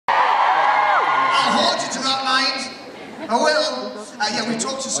I will. Yeah, we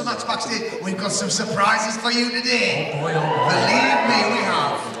talked to some acts backstage. We've got some surprises for you today. Oh boy, oh boy. Believe me, we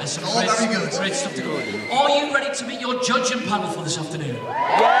have. It's all very good. Great stuff to go. Are you ready to meet your judging panel for this afternoon? Let's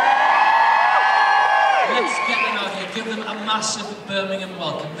get them out here. Give them a massive Birmingham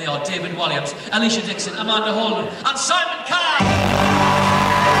welcome. They are David Williams, Alicia Dixon, Amanda Holden, and Simon Carr.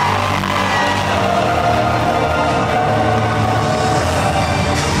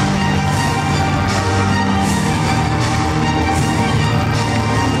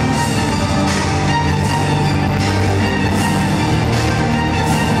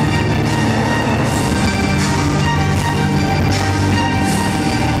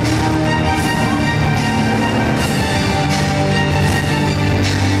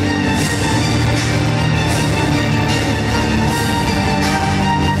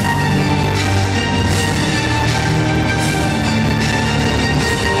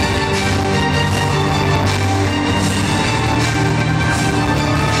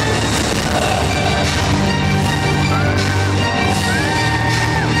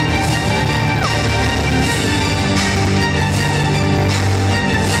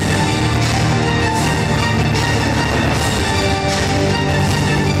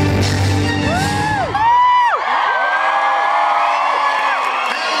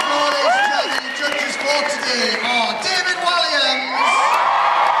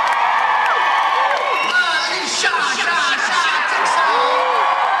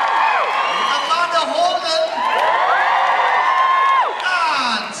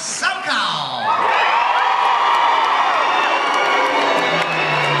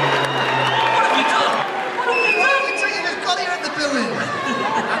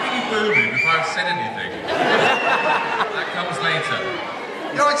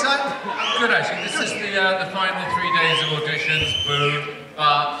 Good actually. This is the final 3 days of auditions, boom.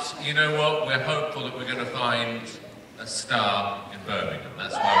 But you know what? We're hopeful that we're going to find a star in Birmingham.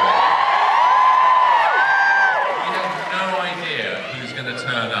 That's why we have no idea who's going to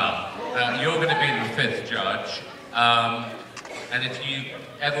turn up. You're going to be the 5th judge. And if you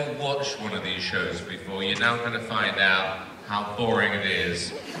ever watched one of these shows before, you're now going to find out how boring it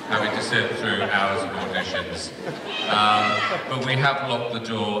is having to sit through hours of auditions. But we have locked the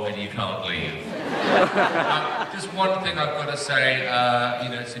door and you can't leave. Just one thing I've got to say, you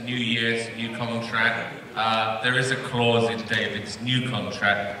know, it's a new year, it's a new contract. There is a clause in David's new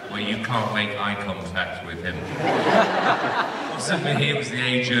contract where you can't make eye contact with him. Possibly he was the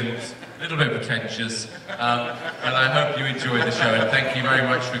agent, a little bit pretentious, but I hope you enjoyed the show and thank you very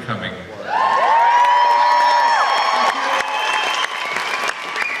much for coming.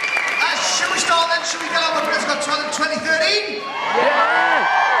 Should we get on with Britain's Got Talent 2013? Yeah!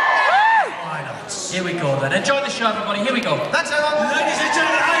 Why not? Here we go then. Enjoy the show, everybody. Here we go. That's everyone. Ladies and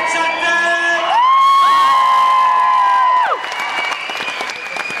gentlemen, it's Andy!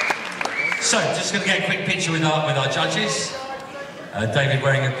 So, just going to get a quick picture with our judges. David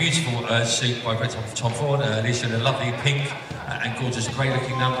wearing a beautiful suit by Tom Ford, Alicia in a lovely pink and gorgeous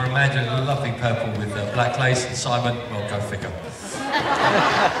grey-looking number, Amanda in a lovely purple with black lace, and Simon, well, go figure.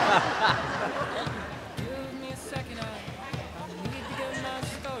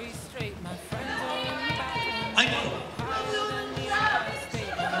 I know.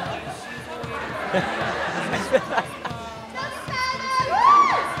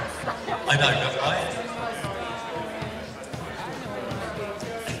 I know, that's right.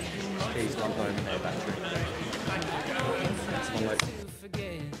 Please, one home, no battery.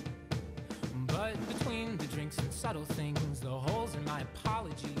 But between the drinks and subtle things, the holes in my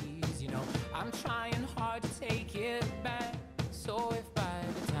apologies, you know, I'm trying hard to take it back. So if by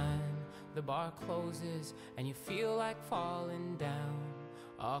the time the bar closes and you feel like falling down,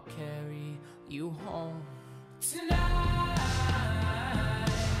 I'll carry you home tonight.